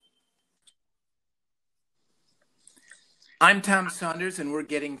I'm Tom Saunders, and we're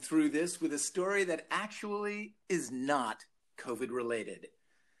getting through this with a story that actually is not COVID related.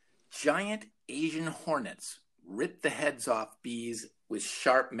 Giant Asian hornets rip the heads off bees with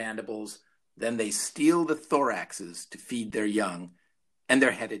sharp mandibles, then they steal the thoraxes to feed their young, and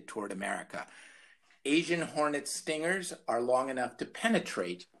they're headed toward America. Asian hornet stingers are long enough to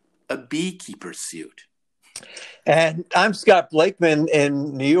penetrate a beekeeper's suit. And I'm Scott Blakeman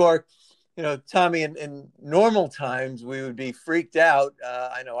in New York. You know, Tommy, in normal times, we would be freaked out.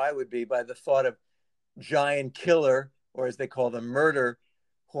 I know I would be by the thought of giant killer, or as they call them, murder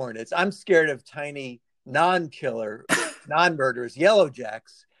hornets. I'm scared of tiny non-killer, non-murderers,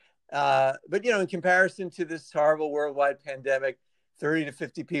 yellowjacks. But, you know, in comparison to this horrible worldwide pandemic, 30 to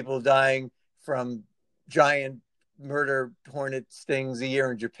 50 people dying from giant murder hornet stings a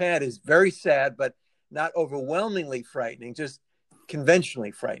year in Japan is very sad, but not overwhelmingly frightening, just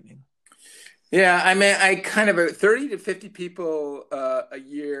conventionally frightening. Yeah, I mean, 30 to 50 people a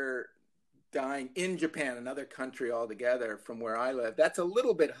year dying in Japan, another country altogether from where I live. That's a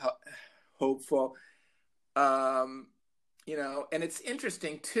little bit hopeful. You know, and it's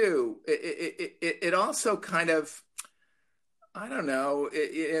interesting too. It also kind of, I don't know,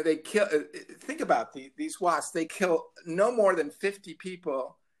 they kill, think about these wasps, they kill no more than 50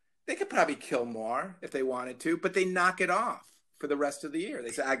 people. They could probably kill more if they wanted to, but they knock it off for the rest of the year. They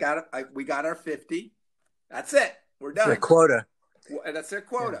say, we got our 50. That's it. We're done. Their quota. That's their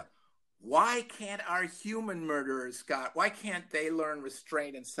quota. Yeah. Why can't our human murderers, Scott, why can't they learn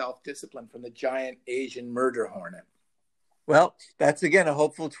restraint and self-discipline from the giant Asian murder hornet? Well, that's, again, a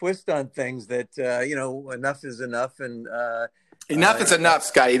hopeful twist on things that, you know, enough is enough. And enough is enough,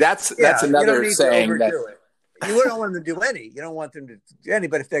 Scotty. That's another saying. You don't want them to do any. You don't want them to do any.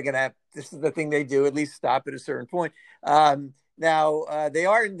 But if they're going to have, this is the thing they do, at least stop at a certain point. Now, they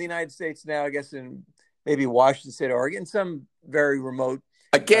are in the United States now, I guess, in maybe Washington State, Oregon, some very remote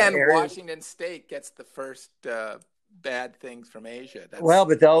Again, Washington State gets the first bad things from Asia. Well,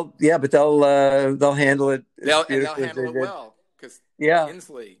 but they'll handle it. They'll handle it well because Jay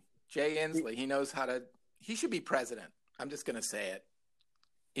Inslee, he knows how to. He should be president. I'm just going to say it.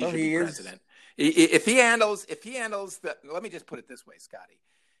 He should be president. If he handles the, let me just put it this way, Scotty.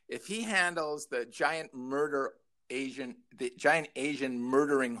 If he handles the giant Asian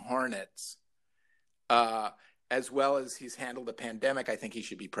murdering hornets, as well as he's handled the pandemic, I think he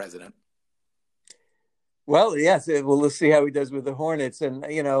should be president. Well, yes. Well, let's see how he does with the hornets, and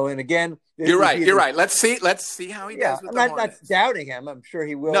you know, and again, you're right. Let's see how he does with the hornets. I'm not doubting him. I'm sure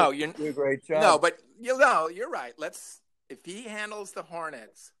he will. No, do a great job. No, but you're right. If he handles the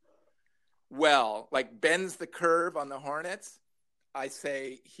hornets well, like bends the curve on the hornets, I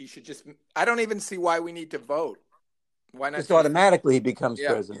say he should just. I don't even see why we need to vote. Why not? Just automatically he becomes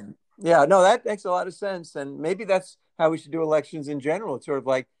president. Yeah, no, that makes a lot of sense, and maybe that's how we should do elections in general. It's sort of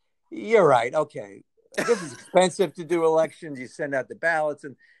like, you're right. Okay, this is expensive to do elections. You send out the ballots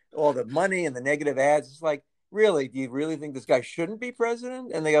and all the money and the negative ads. It's like, really? Do you really think this guy shouldn't be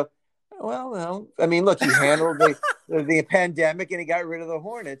president? And they go, well, no. I mean, look, he handled the pandemic and he got rid of the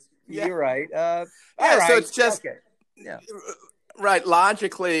hornets. Yeah. You're right. All right. So it's just, yeah, right.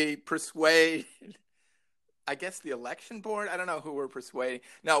 Logically persuade, I guess, the election board. I don't know who we're persuading.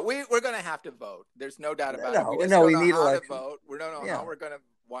 No, we're going to have to vote. There's no doubt about it. We need how to vote. We don't know how we're going to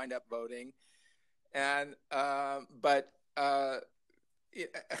wind up voting. And, oh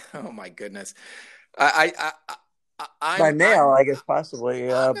my goodness. By mail, I guess,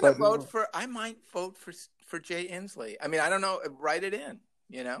 possibly. I might vote for Jay Inslee. I mean, I don't know. Write it in,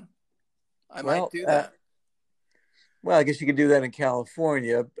 you know. I might do that. Well, I guess you could do that in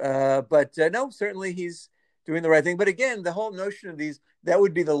California. But no, certainly he's doing the right thing. But again, the whole notion of that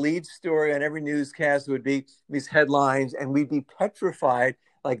would be the lead story on every newscast, would be these headlines, and we'd be petrified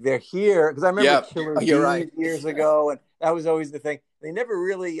like they're here. Because I remember Killer Bees years ago, and that was always the thing. They never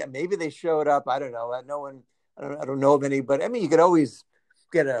really, maybe they showed up. I don't know. I don't know of any, but I mean, you could always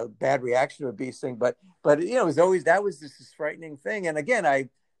get a bad reaction to a bee sting, but you know, it was always, that was this frightening thing. And again,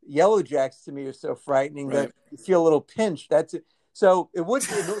 yellowjacks to me are so frightening that you feel a little pinched. That's it. So it would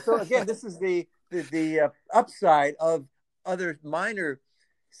be, so again, this is the upside of other minor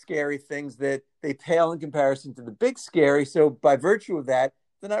scary things, that they pale in comparison to the big scary. So by virtue of that,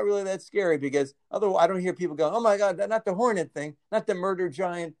 they're not really that scary, because otherwise I don't hear people going, oh my God, not the hornet thing, not the murder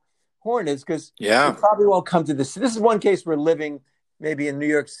giant hornets, because we probably won't come to this. This is one case where living maybe in New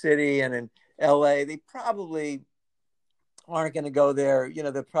York City and in LA, they probably aren't going to go there. You know,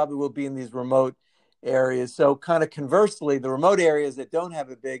 they probably will be in these remote areas. So kind of conversely, the remote areas that don't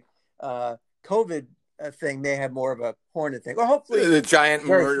have a big COVID thing may have more of a hornet thing, or hopefully The giant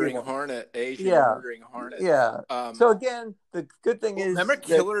very murdering few. hornet, Asian Yeah, murdering hornets. yeah. So again, the good thing Remember is that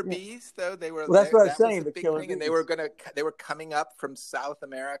killer bees though? They were well, that's what I was that was saying. the The big killer thing, and bees. they were coming up from South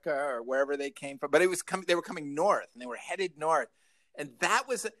America or wherever they came from, but they were coming north, and they were headed north, and that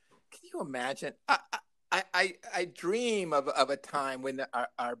was. Can you imagine? I dream of a time when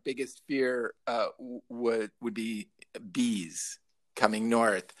our biggest fear would be bees coming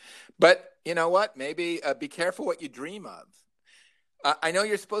north, but you know what? Maybe be careful what you dream of. I know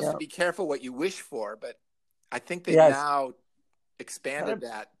you're supposed Yeah. to be careful what you wish for, but I think they've Yes. now expanded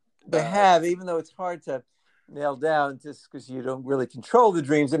that. They have, even though it's hard to nail down just because you don't really control the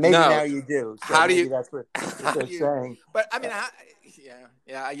dreams, and maybe now you do. So how do maybe you? that's what they're saying. But I mean,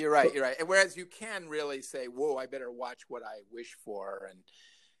 yeah, you're right. And whereas you can really say, "Whoa, I better watch what I wish for,"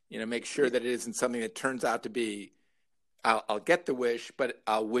 and make sure that it isn't something that turns out to be. I'll get the wish, but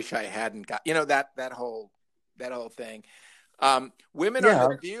I'll wish I hadn't got. That whole thing. Women on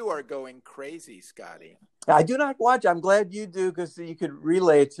The View are going crazy, Scotty. I do not watch. I'm glad you do because you could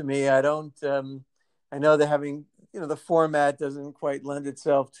relay it to me. I don't. I know they're having. The format doesn't quite lend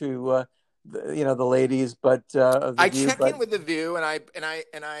itself to the ladies, but I check in with The View, and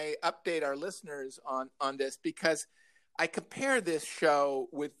I update our listeners on this because I compare this show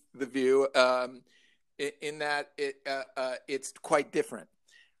with The View in that it's quite different.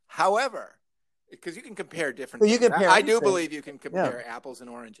 However, because you can compare different things. I do believe you can compare apples and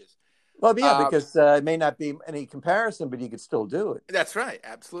oranges. Well, yeah, because it may not be any comparison, but you could still do it. That's right,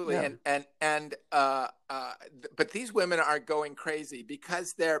 absolutely. Yeah. But these women are going crazy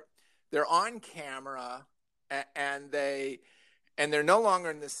because they're on camera and they're no longer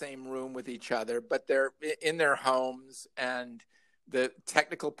in the same room with each other, but they're in their homes, and the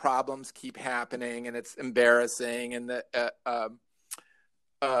technical problems keep happening, and it's embarrassing. And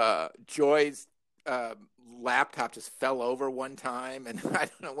Joy's laptop just fell over one time, and I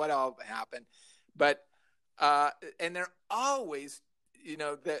don't know what all happened, but and they're always,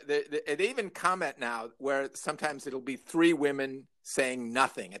 they even comment now where sometimes it'll be three women saying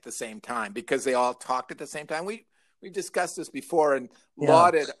nothing at the same time because they all talked at the same time. We've discussed this before and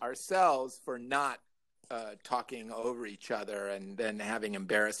lauded ourselves for not talking over each other and then having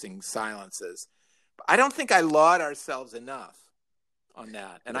embarrassing silences. But I don't think I laud ourselves enough on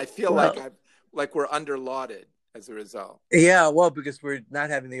that, and I feel like we're under-lauded as a result. Yeah, well, because we're not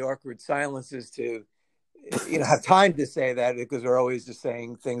having the awkward silences to, have time to say that because we're always just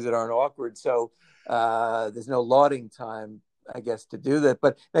saying things that aren't awkward. So there's no lauding time, I guess, to do that.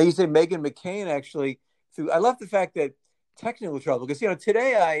 But now you say Meghan McCain actually. I love the fact that technical trouble because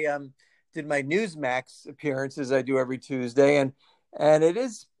today I did my Newsmax appearances I do every Tuesday, and it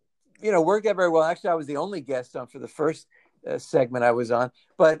is worked out very well. Actually, I was the only guest on for the first segment I was on,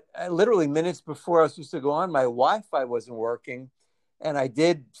 but literally minutes before I was supposed to go on, my Wi-Fi wasn't working, and I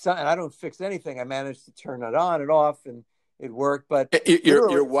did and I don't fix anything. I managed to turn it on and off, and it worked. But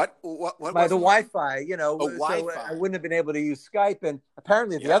your what the Wi-Fi, Wi-Fi. So I wouldn't have been able to use Skype, and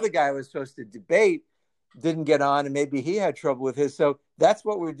apparently the other guy I was supposed to debate didn't get on, and maybe he had trouble with his. So that's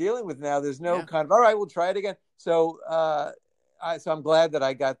what we're dealing with now. There's no kind of all right, we'll try it again. So so I'm glad that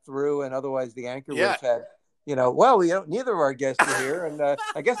I got through, and otherwise the anchor would have had. Neither of our guests were here. And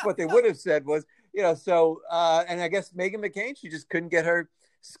I guess what they would have said was, and I guess Meghan McCain, she just couldn't get her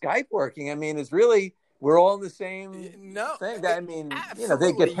Skype working. I mean, it's really, we're all in the same thing.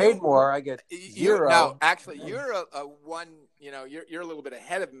 They get paid more. I get zero. No, actually, you're one, you're a little bit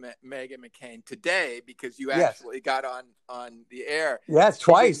ahead of Meghan McCain today because you actually got on the air. Yes,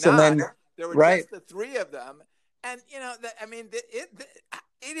 twice. And then there were just the three of them. And,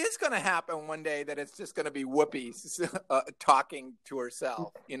 it is going to happen one day that it's just going to be Whoopi talking to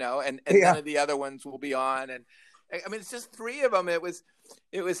herself, and none of the other ones will be on. And I mean, it's just three of them. It was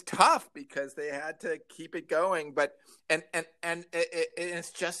tough because they had to keep it going. But and it's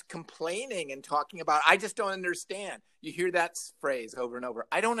just complaining and talking about, I just don't understand. You hear that phrase over and over.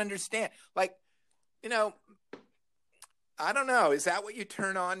 I don't understand. Like, I don't know. Is that what you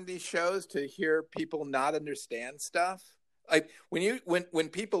turn on these shows to hear people not understand stuff? Like when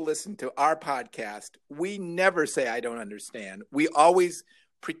people listen to our podcast, we never say I don't understand. We always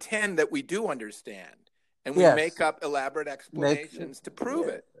pretend that we do understand, and we make up elaborate explanations to prove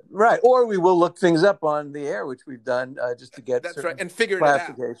it. Right, or we will look things up on the air, which we've done just to get and figure it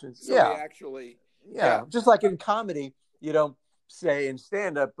out. So we actually, just like in comedy, you don't say in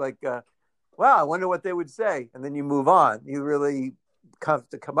stand-up like, "Wow, I wonder what they would say," and then you move on. You really have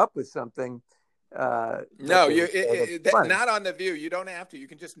to come up with something. No, not on The View. You don't have to. You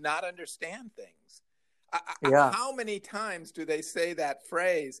can just not understand things. How many times do they say that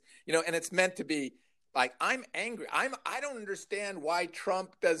phrase? And it's meant to be Like, I'm angry. I don't understand why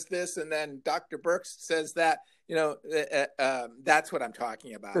Trump does this and then Dr. Birx says that. That's what I'm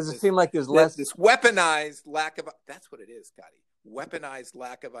talking about. Does it seem like there's less? This weaponized lack of. That's what it is, Scotty. Weaponized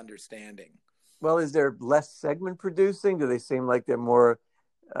lack of understanding. Well, is there less segment producing? Do they seem like they're more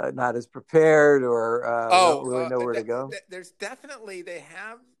not as prepared, or don't really know where to go? There's definitely, they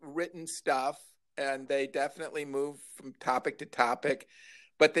have written stuff and they definitely move from topic to topic,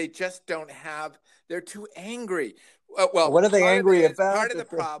 but they just don't have. They're too angry. Well, what are they angry about? Part of the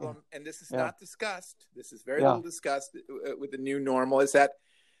problem, and this is not discussed. This is very little discussed with the new normal. Is that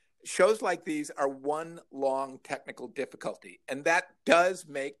shows like these are one long technical difficulty, and that does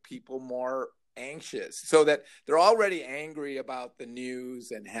make people more anxious, so that they're already angry about the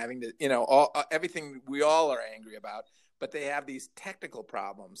news and having to, everything we all are angry about, but they have these technical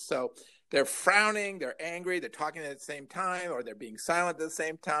problems. So they're frowning, they're angry, they're talking at the same time, or they're being silent at the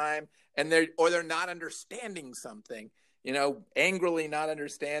same time, and they're not understanding something, angrily not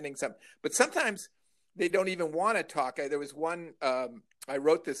understanding something. But sometimes they don't even want to talk. There was one, I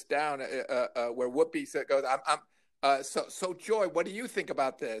wrote this down, where Whoopi goes, so Joy, what do you think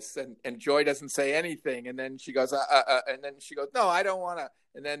about this? And Joy doesn't say anything, and then she goes, and then she goes, no, I don't want to.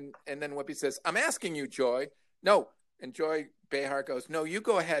 And then Whoopi says, I'm asking you, Joy. No, and Joy Behar goes, no, you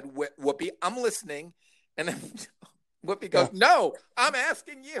go ahead, Whoopi, I'm listening. And then Whoopi goes, no, I'm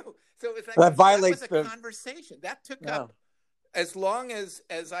asking you. So it's like that violates the conversation that took up as long as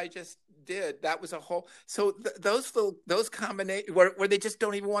I just did. That was a whole. So those combinations where they just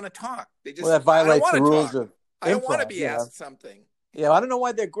don't even want to talk. They just that violates the rules of. I don't want to be asked something. Yeah, I don't know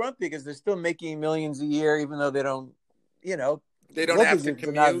why they're grumpy, because they're still making millions a year, even though they don't, they don't have to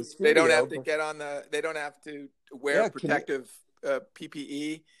commute. They don't have to get on they don't have to wear protective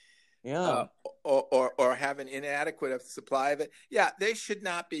PPE. Yeah. Or have an inadequate supply of it. Yeah, they should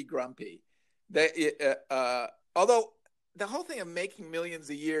not be grumpy. Although the whole thing of making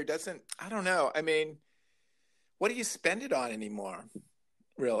millions a year doesn't, I don't know. I mean, what do you spend it on anymore,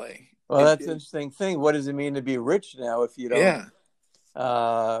 really? Well, that's an interesting thing. What does it mean to be rich now if you don't?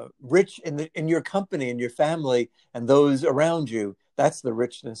 Yeah. Rich in your company, in your family, and those around you. That's the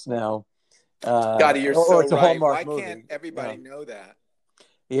richness now. Scotty, you're so right. Why can't everybody know that?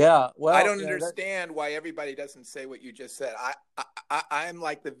 Yeah. Well, I don't understand why everybody doesn't say what you just said. I'm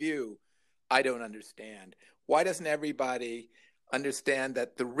like The View. I don't understand. Why doesn't everybody understand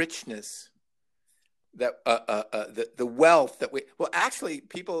that the richness, that the wealth that actually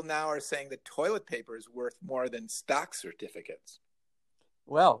people now are saying that toilet paper is worth more than stock certificates.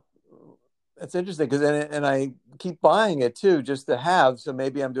 Well, that's interesting, because and I keep buying it too, just to have. So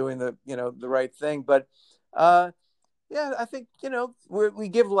maybe I'm doing the right thing. But yeah, I think we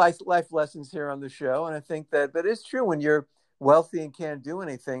give life lessons here on the show, and I think that it's true. When you're wealthy and can't do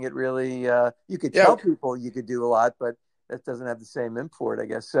anything, it really you could tell people you could do a lot, but that doesn't have the same import, I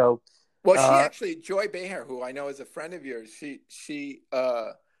guess. So. Well, she actually, Joy Behar, who I know is a friend of yours, she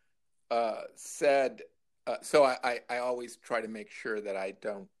said, so I always try to make sure that I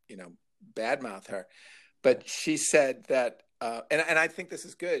don't, badmouth her, but she said that, and I think this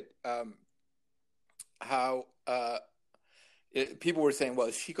is good, how people were saying, well,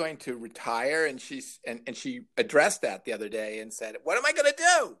 is she going to retire? And she addressed that the other day and said, what am I going to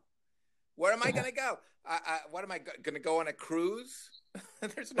do? Where am I going to go? What am I going to go on a cruise?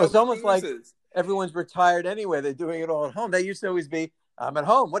 There's no it's almost cruises. Like everyone's retired anyway. They're doing it all at home. They used to always be, I'm at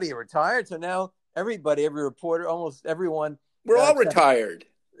home. What are you, retired? So now everybody, every reporter, almost everyone. We're all retired.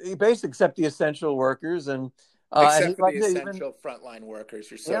 Basically, except the essential workers. Except for the essential frontline workers.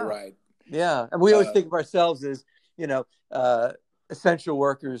 You're so right. Yeah. And we always think of ourselves as, essential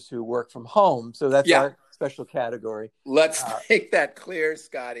workers who work from home. So that's our special category. Let's make that clear,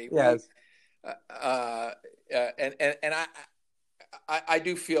 Scotty. Yes. And I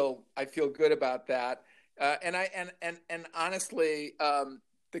do feel good about that. And honestly,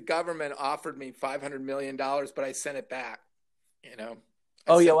 the government offered me $500 million, but I sent it back.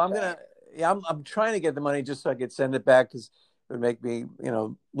 I'm trying to get the money just so I could send it back, because it would make me,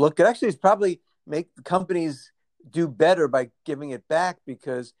 look good. Actually, it's probably make the companies do better by giving it back,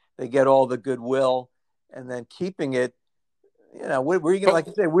 because they get all the goodwill, and then keeping it. Where are you going? Like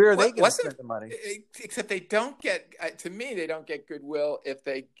you say, where are they going to spend the money? Except they don't get. To me, they don't get goodwill if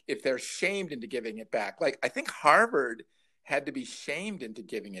they're shamed into giving it back. Like, I think Harvard had to be shamed into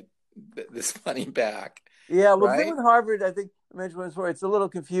giving it this money back. Yeah, well, right? With Harvard, I think I mentioned before, it's a little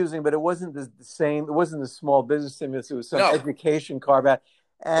confusing, but it wasn't the same. It wasn't the small business stimulus. It was some education carve out.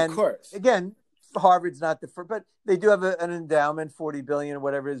 And of course, again, Harvard's not the first, but they do have an endowment, $40 billion or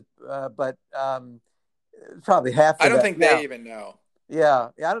whatever it is. But probably half. I don't think they even know. Yeah,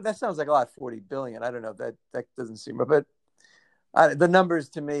 yeah. That sounds like a lot. 40 billion. I don't know. That doesn't seem, but the numbers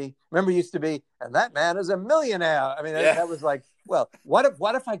to me, remember, used to be, and that man is a millionaire. I mean, Yeah. that was like, well, what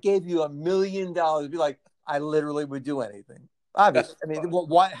if I gave you $1 million? It'd be like, I literally would do anything. Obviously, I mean,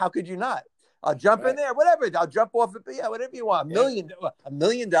 why? How could you not? I'll jump in Right. there, whatever. I'll jump off it, yeah, whatever you want. Yeah. $1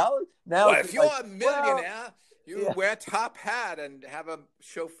 million. Now Well, it's if you're like, a well, millionaire, you yeah, wear top hat and have a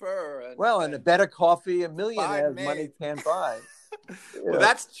chauffeur well, and a better coffee, a five millionaire's money maids. can't buy. Well, Yeah,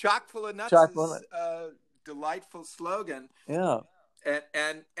 that's chock full of nuts' chocolate. delightful slogan, Yeah.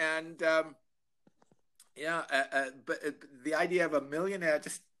 and yeah, but the idea of a millionaire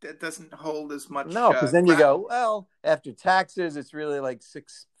just that doesn't hold as much No, because then you ground. go, well, after taxes, it's really like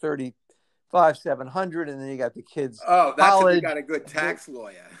 635, 700, and then you got the kids' Oh, that's if you college. got a good tax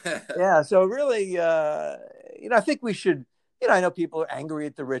lawyer. Yeah, so really, I think we should. I know people are angry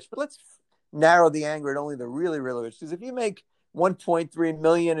at the rich, but let's narrow the anger at only the really, really rich. Because if you make 1.3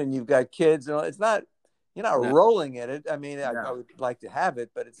 million and you've got kids, it's not you're not No, rolling in it. I mean, I no, would like to have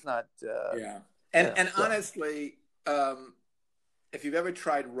it, but it's not. yeah, and So honestly, if you've ever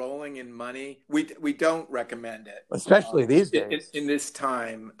tried rolling in money, we don't recommend it. especially these days. In this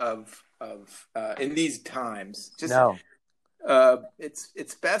time of in these times, just No.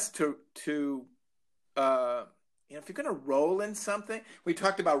 it's best to if you're going to roll in something. We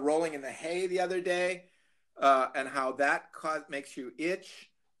talked about rolling in the hay the other day, and how that makes you itch,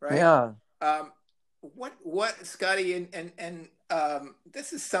 right? Yeah. Um, what Scotty, and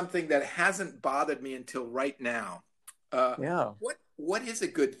this is something that hasn't bothered me until right now. Yeah. What is a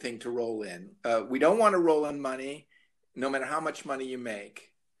good thing to roll in? We don't want to roll in money, no matter how much money you make.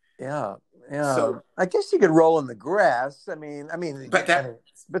 Yeah, yeah. So, I guess you could roll in the grass. but that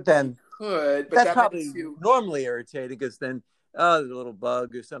But then could, but that's that makes probably you. normally irritating because then there's a little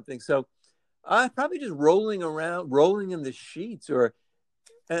bug or something. So I probably just rolling around, rolling in the sheets, or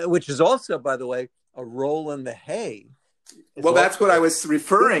which is also, by the way, a roll in the hay. It's Well, that's what I also was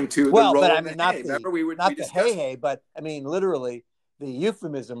referring to. The well, but roll I in the mean, hay. Remember, we not the discussed. hay, but I mean literally the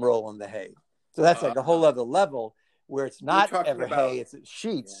euphemism roll in the hay. So that's like a whole other level where it's You're not talking ever hay; about, it's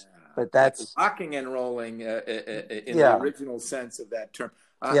sheets. yeah, But like that's rocking and rolling in the yeah, original sense of that term.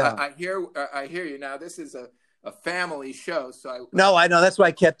 yeah. I hear you. Now, this is a family show, so No, I know. That's why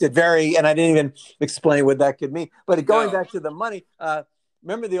I kept it very, and I didn't even explain what that could mean. But going no, back to the money,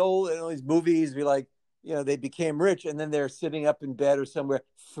 remember the old these movies? Be like, they became rich, and then they're sitting up in bed or somewhere,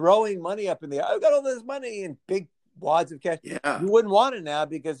 throwing money up in the air. I've got all this money and big wads of cash. yeah. You wouldn't want it now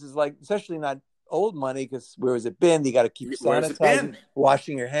because it's like, especially not old money, because where has it been? You got to keep Where's it sanitizing, been?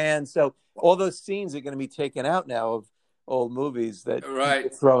 washing your hands. So all those scenes are going to be taken out now of old movies that Right.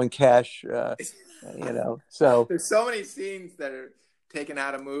 people throwing cash. So There's so many scenes that are taken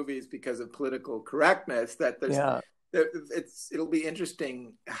out of movies because of political correctness that yeah. it'll be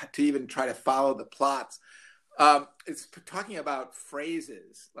interesting to even try to follow the plots. It's talking about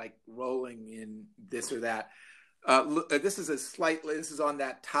phrases like rolling in this or that. This is on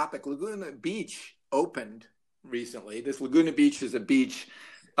that topic. Laguna Beach opened recently. This Laguna Beach is a beach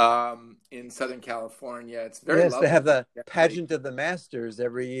in Southern California. It's very Yes, lovely. they have the pageant of the Masters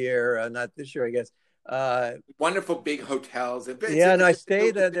every year. Not this year, I guess. Wonderful big hotels. And I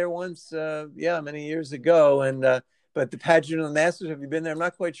stayed there once. Many years ago. And but the pageant of the Masters. Have you been there? I'm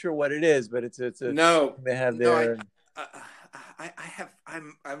not quite sure what it is, but it's a no. they have there.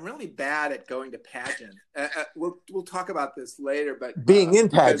 I'm really bad at going to pageants. We'll talk about this later, but Being in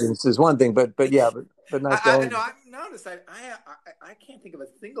pageants is one thing, but not going. I've noticed I can't think of a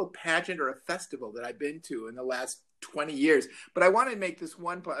single pageant or a festival that I've been to in the last 20 years. But I want to make this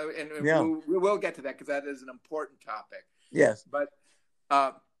one, and we will get to that because that is an important topic. Yes, but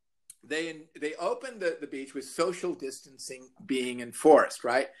they opened the beach with social distancing being enforced.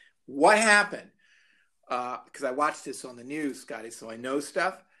 Right? What happened? Because I watched this on the news, Scotty, so I know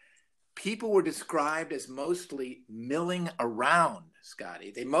stuff. People were described as mostly milling around,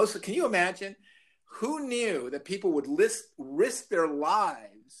 Scotty. Can you imagine? Who knew that people would risk their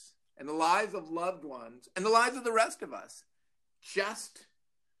lives and the lives of loved ones and the lives of the rest of us just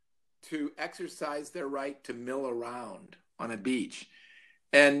to exercise their right to mill around on a beach?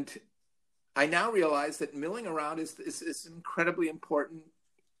 And I now realize that milling around is incredibly important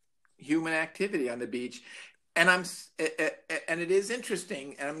human activity on the beach. And it is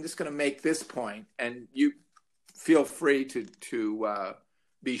interesting, and I'm just going to make this point, and you feel free to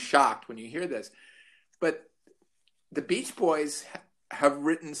be shocked when you hear this. But the Beach Boys have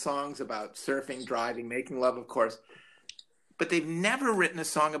written songs about surfing, driving, making love, of course, but they've never written a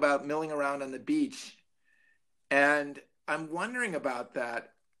song about milling around on the beach. And I'm wondering about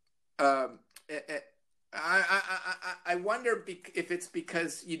that. I wonder if it's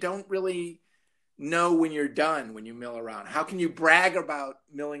because you don't really know when you're done when you mill around. How can you brag about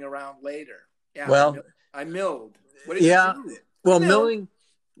milling around later? Yeah, Well, I milled. What did you yeah. do? I Well, milled.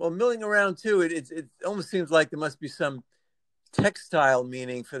 milling around too. It almost seems like there must be some textile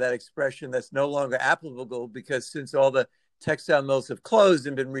meaning for that expression that's no longer applicable, because since all the textile mills have closed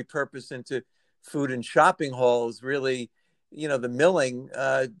and been repurposed into food and shopping halls, really, the milling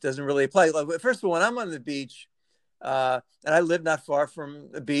doesn't really apply. Like, first of all, when I'm on the beach, and I live not far from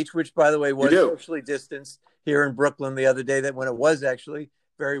the beach, which, by the way, You was do. socially distanced here in Brooklyn the other day, that when it was actually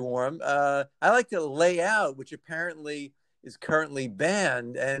very warm. I like to lay out, which apparently is currently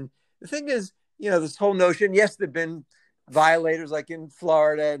banned. And the thing is, this whole notion, yes, there have been violators like in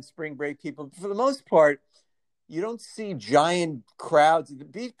Florida and spring break people. For the most part, you don't see giant crowds.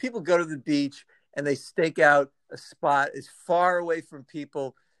 People go to the beach and they stake out a spot as far away from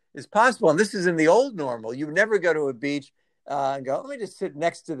people as possible. And this is in the old normal. You would never go to a beach and go, let me just sit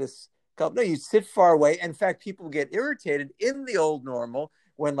next to this couple. No, you sit far away. In fact, people get irritated in the old normal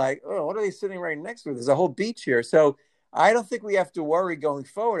when, like, oh, what are they sitting right next to? There's a whole beach here. So I don't think we have to worry going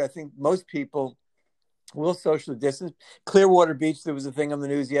forward. I think most people will socially distance. Clearwater Beach, there was a thing on the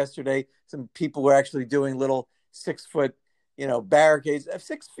news yesterday. Some people were actually doing little 6-foot, barricades.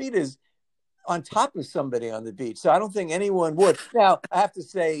 6 feet is on top of somebody on the beach. So I don't think anyone would. Now, I have to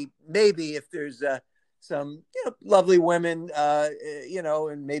say, maybe if there's some, lovely women,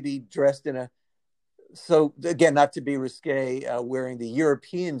 and maybe dressed in so again, not to be risque, wearing the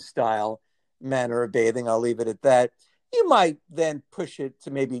European style manner of bathing, I'll leave it at that. You might then push it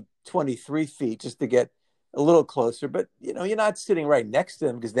to maybe 23 feet just to get a little closer, but you're not sitting right next to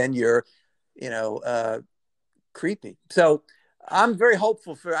them, because then you're, creepy. So I'm very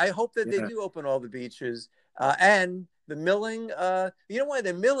hopeful I hope that they do open all the beaches, and the milling. Why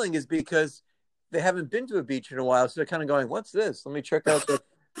they're milling is because they haven't been to a beach in a while, so they're kind of going, "What's this? Let me check out the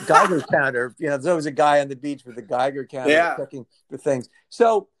Geiger counter." There's always a guy on the beach with a Geiger counter checking the things.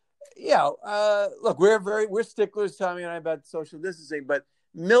 So, look, we're sticklers, Tommy and I, about social distancing, but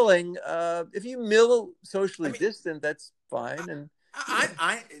milling, if you mill socially distant, that's fine. And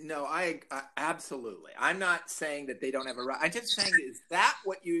I absolutely. I'm not saying that they don't have a right. I'm just saying, is that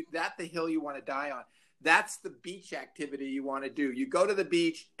the hill you want to die on? That's the beach activity you want to do. You go to the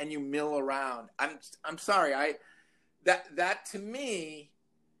beach and you mill around. I'm sorry. That to me,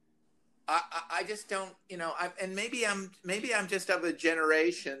 I just don't. And maybe I'm just of a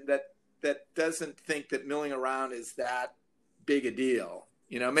generation that doesn't think that milling around is that big a deal.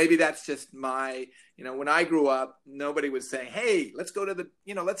 Maybe that's just my, when I grew up, nobody was saying, hey, let's go to the,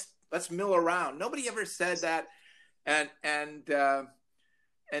 let's mill around. Nobody ever said that. And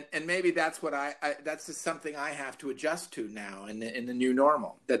maybe that's what that's just something I have to adjust to now in the new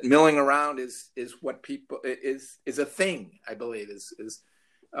normal, that milling around is what people is a thing, I believe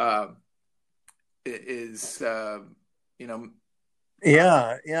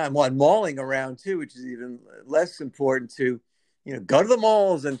and mauling around too, which is even less important to, go to the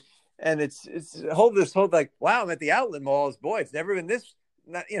malls and it's this whole like, wow, I'm at the outlet malls. Boy, it's never been this.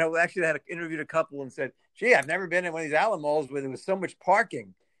 Actually, I had interviewed a couple and said, gee, I've never been in one of these outlet malls where there was so much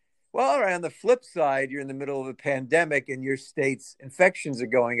parking. Well, all right, on the flip side, you're in the middle of a pandemic and your state's infections are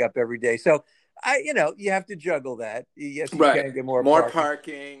going up every day. So you have to juggle that. Yes, you can get more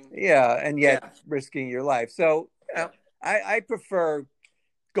parking. Yeah, and yet risking your life. So I prefer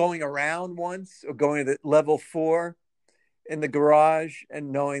going around once or going to the level 4 in the garage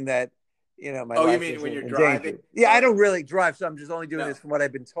and knowing that, my life. You mean when you're driving? Danger. Yeah, I don't really drive, so I'm just only doing this from what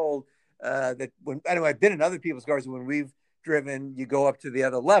I've been told. That I've been in other people's cars, when we've driven, you go up to the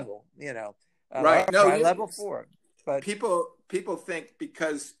other level. Right? Level 4. But people think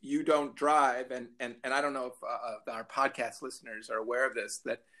because you don't drive, and I don't know if our podcast listeners are aware of this,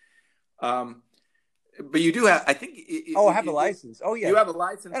 that. But you do have, I think. I have a license. Oh, yeah. You have a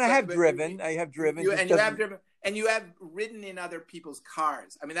license. And I have driven. You have ridden in other people's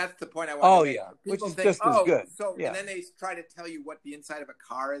cars. I mean, that's the point I want to make. Which is just as good. And then they try to tell you what the inside of a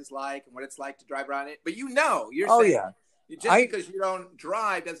car is like and what it's like to drive around it. But you're saying, because you don't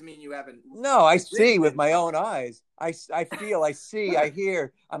drive doesn't mean you haven't. No, I see with my own eyes. I feel, I see, I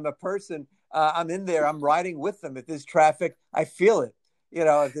hear. I'm a person. I'm in there. I'm riding with them. If there's traffic, I feel it.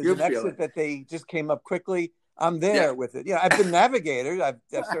 If there's an exit that they just came up quickly, I'm there with it. I've been navigator. I've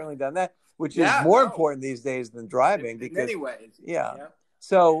certainly done that, which is more important these days than driving. In many ways. Yeah.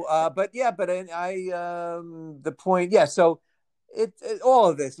 So, the point, so it all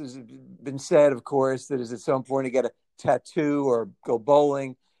of this has been said, of course, that is it's so important to get a tattoo or go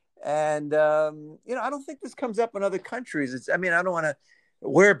bowling. And, I don't think this comes up in other countries. I don't want to,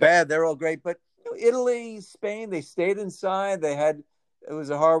 we're bad. They're all great. But Italy, Spain, they stayed inside. It was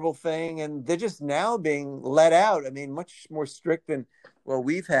a horrible thing, and they're just now being let out. I mean, much more strict than what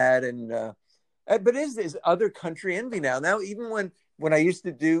we've had, and but is other country envy now. Now, even when I used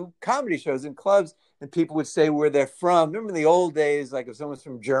to do comedy shows in clubs, and people would say where they're from. Remember in the old days, like if someone's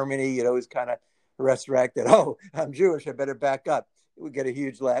from Germany, you'd always kind of resurrect that. Oh, I'm Jewish, I better back up. We get a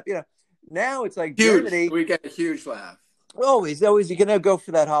huge laugh. Now it's like Huge. Germany. We get a huge laugh. Always, you're gonna go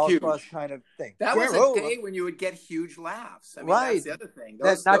for that Holocaust Huge. kind of thing. That was a day when you would get huge laughs. I mean, right. That's the other thing.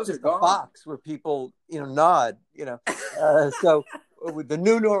 That's not just a box where people, nod. So with the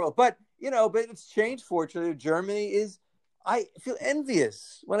new normal, but it's changed. Fortunately, Germany is. I feel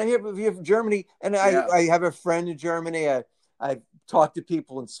envious when I hear from Germany, and I have a friend in Germany. I've talked to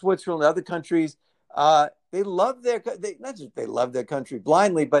people in Switzerland and other countries. They love not just they love their country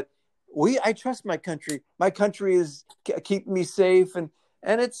blindly, but I trust my country. My country is keeping me safe, and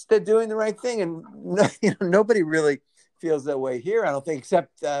they're doing the right thing. And nobody really feels that way here, I don't think,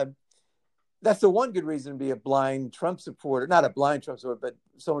 except that's the one good reason to be a blind Trump supporter. Not a blind Trump supporter, but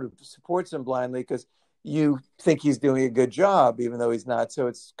someone who supports him blindly, because you think he's doing a good job, even though he's not. So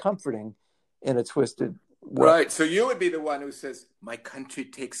it's comforting in a twisted way. Right. So you would be the one who says, my country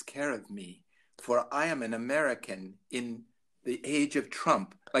takes care of me, for I am an American in the age of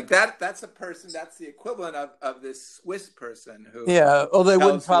Trump. Like that's a person, that's the equivalent of this Swiss person who. Yeah. Well, they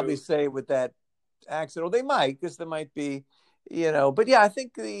wouldn't probably say with that accent, or they might, because there might be, but yeah, I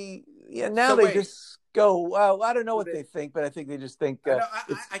think now they just go, well, I don't know what they think, but I think they just think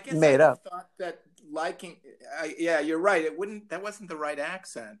I guess made up. Thought that you're right. That wasn't the right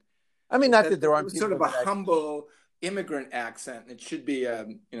accent. I mean, not that there aren't sort of a humble immigrant accent. It should be a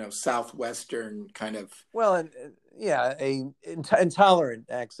southwestern kind of. Well, and a intolerant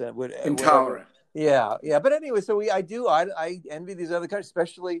accent would intolerant. Yeah. But anyway, so I envy these other countries,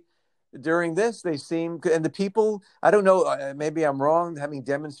 especially during this. They seem, and the people, I don't know, maybe I'm wrong, having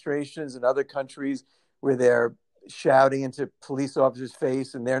demonstrations in other countries where they're shouting into police officers'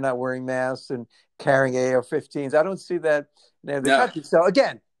 face and they're not wearing masks and carrying AR-15s. I don't see that in other countries. So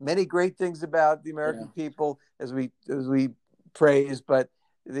again, many great things about the American people as we praise, but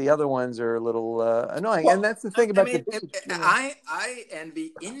the other ones are a little annoying. Well, and that's the thing about I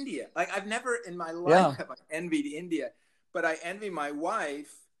envy India. Like I've never in my life have I envied India, but I envy my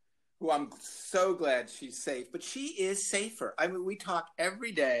wife, who I'm so glad she's safe. But she is safer. I mean, we talk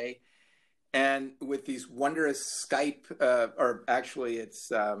every day, and with these wondrous Skype, or actually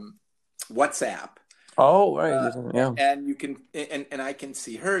it's WhatsApp. Oh, right. And you can, and I can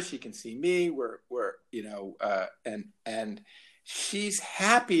see her. She can see me. We're and she's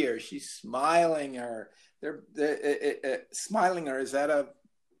happier. She's smiling. They're smiling her. Is that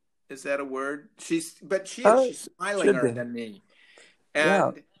a word? She's smiling than me.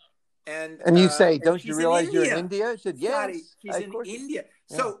 And you say, don't you realize you're in India? I said, yes. Scotty, she's in India.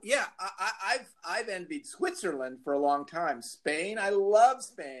 So I've envied Switzerland for a long time. Spain, I love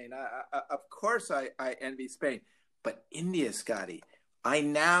Spain. Of course, I envy Spain. But India, Scotty, I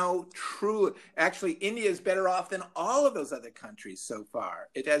now actually, India is better off than all of those other countries so far.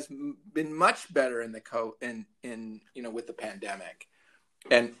 It has been much better in with the pandemic,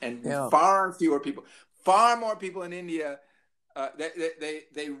 and far more people in India.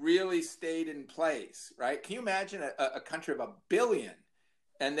 They really stayed in place, right? Can you imagine a country of 1 billion,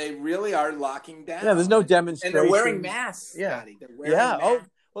 and they really are locking down? Yeah, there's no demonstration, and they're wearing masks. Yeah, Scotty. They're wearing masks. Oh,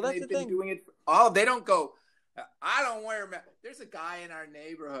 well, that's the thing. Doing it. They don't go. I don't wear a mask. There's a guy in our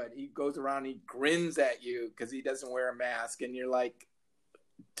neighborhood. He goes around. He grins at you because he doesn't wear a mask, and you're like,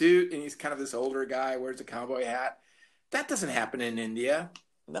 dude. And he's kind of this older guy, wears a cowboy hat. That doesn't happen in India.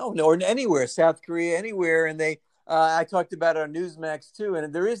 No, or anywhere, South Korea, anywhere, and they. I talked about it on Newsmax too,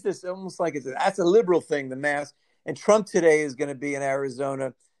 and there is this almost like that's a liberal thing, the mask. And Trump today is going to be in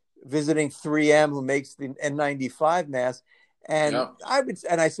Arizona visiting 3M, who makes the N95 mask. And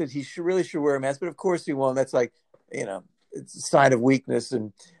I said he really should wear a mask, but of course he won't. That's like, it's a sign of weakness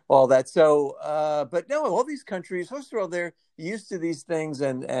and all that. So, but no, all these countries, first of all, they're used to these things,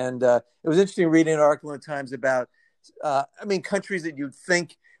 and it was interesting reading an article in the Times about, countries that you'd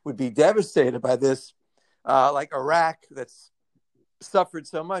think would be devastated by this. Like Iraq, that's suffered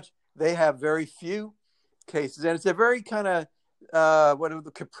so much, they have very few cases, and it's a very kind of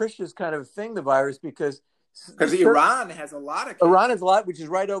capricious kind of thing, the virus, because Iran has a lot of cases. Iran has a lot, which is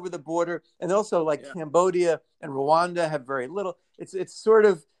right over the border, and also Cambodia and Rwanda have very little. It's sort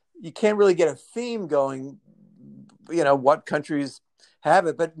of, you can't really get a theme going, what countries have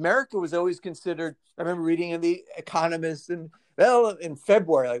it, but America was always considered. I remember reading in The Economist in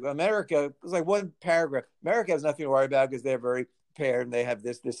February, like America, it was like one paragraph. America has nothing to worry about because they're very prepared and they have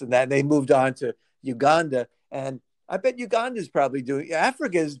this, and that. And they moved on to Uganda. And I bet Uganda's probably doing.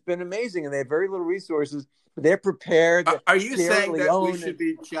 Africa has been amazing, and they have very little resources, but they're prepared. Are you Sierra saying Leone, that we should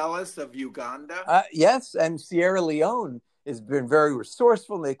be jealous of Uganda? Yes, and Sierra Leone has been very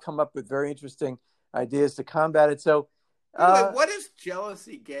resourceful, and they come up with very interesting ideas to combat it. So, what does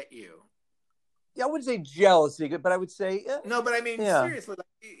jealousy get you? Yeah, I wouldn't say jealousy, but I would say no. But I mean, seriously,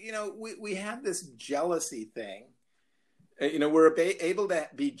 we have this jealousy thing. We're able to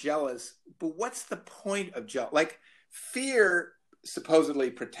be jealous, but what's the point of jealousy? Like, fear supposedly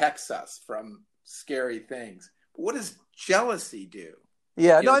protects us from scary things. But what does jealousy do?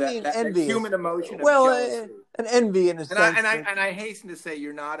 Yeah, I mean, envy, human emotion. Of jealousy. An envy in a sense. And I hasten to say,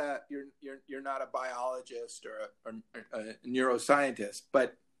 you're not a biologist or a neuroscientist,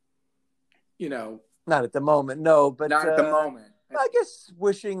 but not at the moment, no. But not at the moment. I guess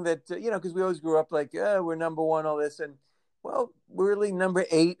wishing that because we always grew up like we're number one, all this, and well, we're really number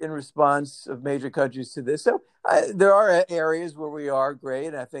 8 in response of major countries to this. So there are areas where we are great,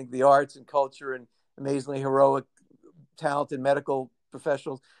 and I think the arts and culture and amazingly heroic, talented medical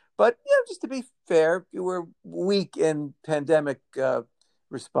professionals. But just to be fair, we're weak in pandemic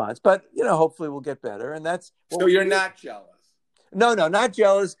response. But hopefully we'll get better, and that's. So you're not jealous? No, not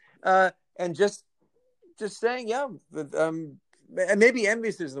jealous, and just saying, and maybe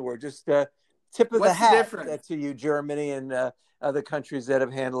envious is the word. Just tip of the hat to you, Germany and other countries that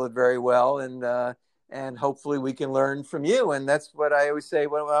have handled it very well, and hopefully we can learn from you. And that's what I always say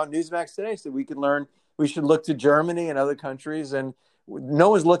when on Newsmax today. So we can learn. We should look to Germany and other countries, and no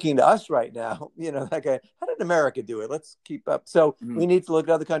one's looking to us right now. Like how did America do it? Let's keep up. So we need to look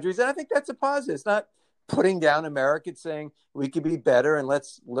at other countries, and I think that's a positive. It's not putting down America. It's saying we could be better, and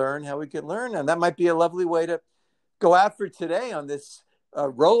let's learn how we can learn. And that might be a lovely way to go out for today on this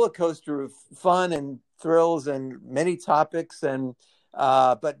roller coaster of fun and thrills and many topics, and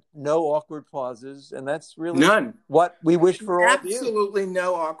but no awkward pauses. And that's really none. What we wish for all of you. Absolutely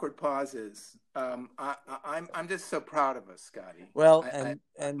no awkward pauses. I'm just so proud of us, Scotty. Well,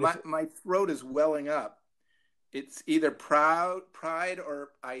 my throat is welling up. It's either pride,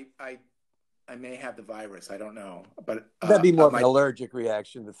 or I may have the virus. I don't know, but that'd be more of an allergic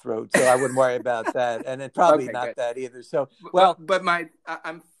reaction to the throat. So I wouldn't worry about that, and it probably not good. That either. So but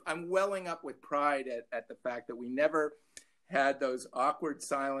I'm welling up with pride at the fact that we never had those awkward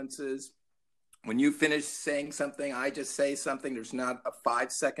silences. When you finish saying something, I just say something. There's not a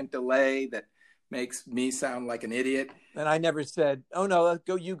 5-second delay that makes me sound like an idiot. And I never said, "Oh no,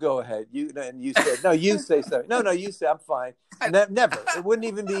 you go ahead." And you said, "No, you say something." No, you say, "I'm fine." And that never. It wouldn't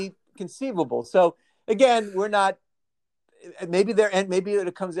even be conceivable. So again, we're not. Maybe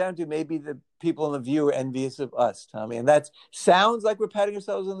it comes down to maybe the people in the view are envious of us, Tommy, and that sounds like we're patting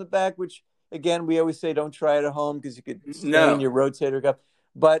ourselves on the back. Which again, we always say, don't try it at home because you could stain your rotator cuff.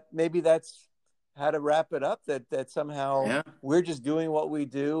 But maybe that's how to wrap it up. That somehow we're just doing what we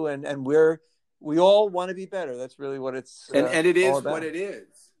do, and we all want to be better. That's really what it's and it is what it is.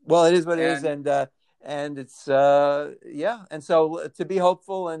 Well, it is what it is, and it's and so to be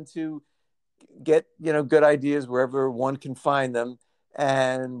hopeful and to get good ideas wherever one can find them,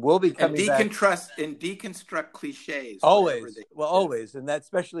 and we'll be coming back and deconstruct cliches always, and that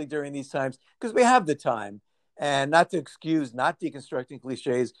especially during these times because we have the time, and not to excuse not deconstructing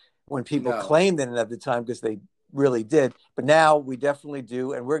cliches when people claim they didn't have the time because they really did, but now we definitely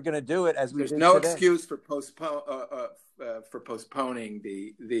do, and we're going to do it as we. There's no excuse for postponing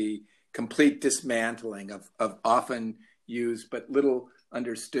the complete dismantling of often used but little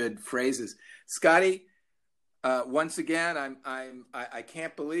understood phrases. Scotty, once again, I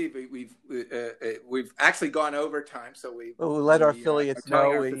can't believe we've actually gone over time, so we'll let our affiliates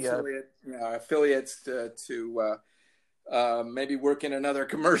know. Our affiliates to maybe work in another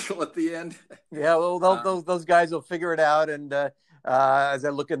commercial at the end. Yeah, well, those guys will figure it out, and as I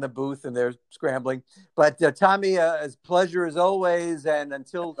look in the booth and they're scrambling. But Tommy, it's a pleasure as always, and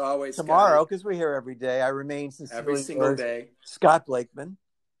until tomorrow, because we're here every day, I remain sincerely every single day, Scott Blakeman.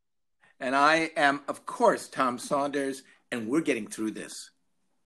 And I am, of course, Tom Saunders, and we're getting through this.